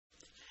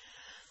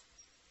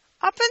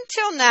Up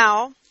until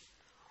now,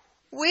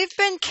 we've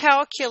been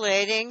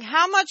calculating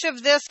how much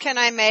of this can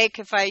I make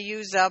if I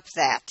use up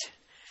that.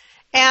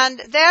 And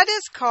that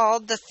is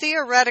called the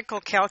theoretical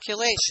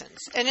calculations.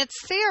 And it's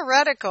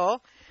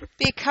theoretical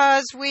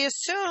because we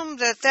assume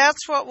that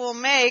that's what we'll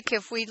make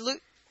if we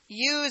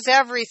use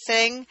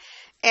everything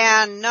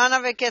and none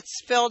of it gets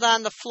spilled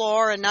on the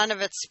floor and none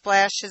of it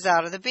splashes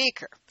out of the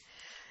beaker.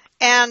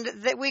 And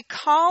that we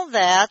call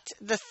that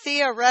the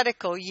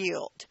theoretical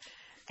yield.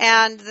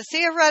 And the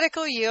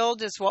theoretical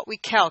yield is what we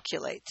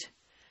calculate.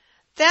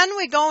 Then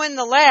we go in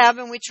the lab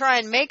and we try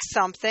and make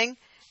something,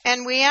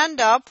 and we end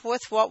up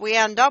with what we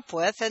end up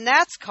with, and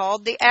that's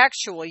called the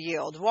actual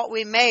yield, what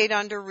we made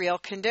under real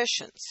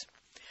conditions.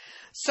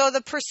 So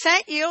the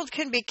percent yield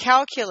can be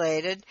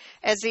calculated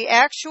as the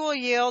actual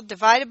yield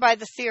divided by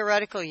the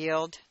theoretical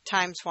yield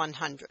times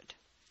 100.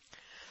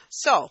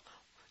 So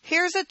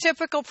here's a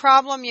typical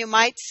problem you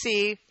might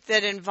see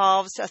that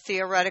involves a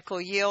theoretical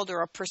yield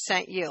or a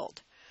percent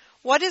yield.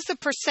 What is the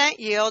percent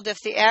yield if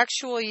the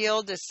actual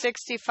yield is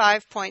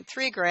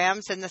 65.3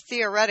 grams and the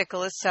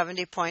theoretical is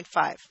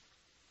 70.5?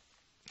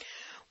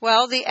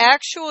 Well, the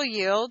actual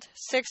yield,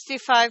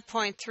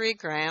 65.3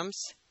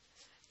 grams,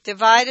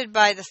 divided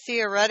by the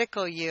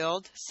theoretical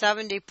yield,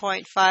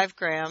 70.5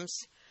 grams,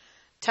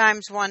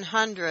 times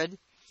 100,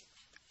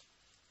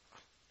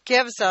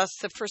 gives us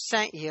the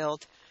percent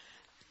yield,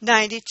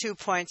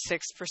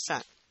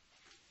 92.6%.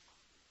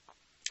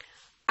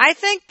 I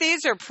think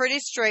these are pretty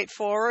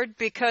straightforward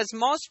because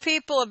most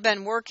people have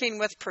been working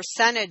with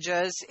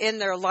percentages in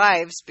their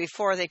lives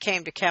before they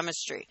came to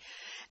chemistry.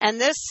 And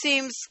this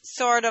seems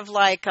sort of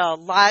like a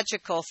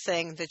logical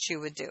thing that you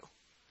would do.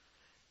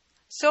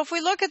 So if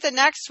we look at the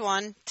next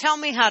one, tell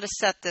me how to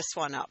set this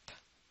one up.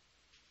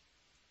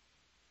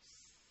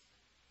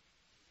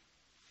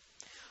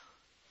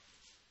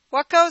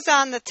 What goes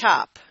on the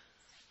top?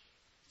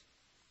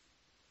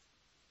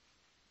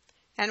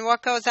 And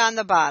what goes on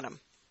the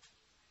bottom?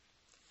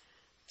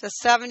 The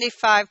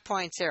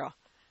 75.0.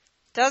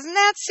 Doesn't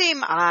that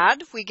seem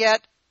odd? We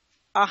get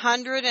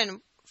 104%.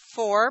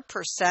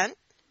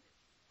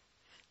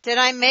 Did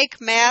I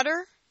make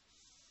matter?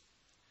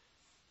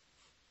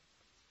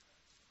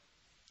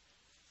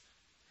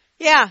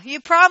 Yeah,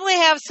 you probably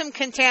have some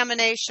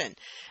contamination.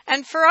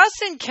 And for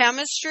us in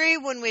chemistry,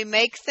 when we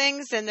make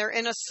things and they're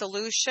in a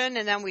solution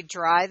and then we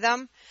dry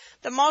them,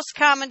 the most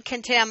common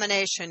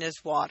contamination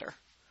is water.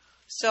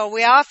 So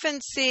we often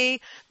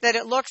see that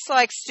it looks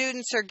like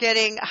students are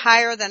getting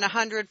higher than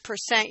 100%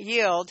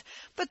 yield,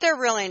 but they're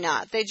really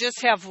not. They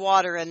just have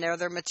water in there.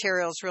 Their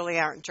materials really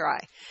aren't dry.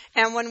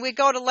 And when we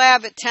go to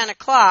lab at 10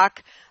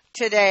 o'clock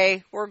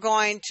today, we're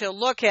going to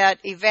look at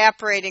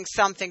evaporating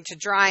something to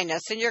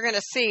dryness, and you're going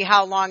to see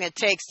how long it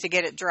takes to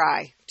get it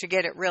dry, to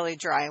get it really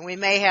dry. And we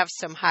may have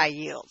some high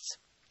yields.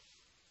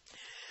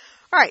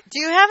 All right,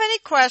 do you have any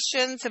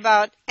questions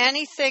about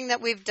anything that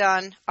we've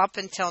done up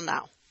until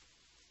now?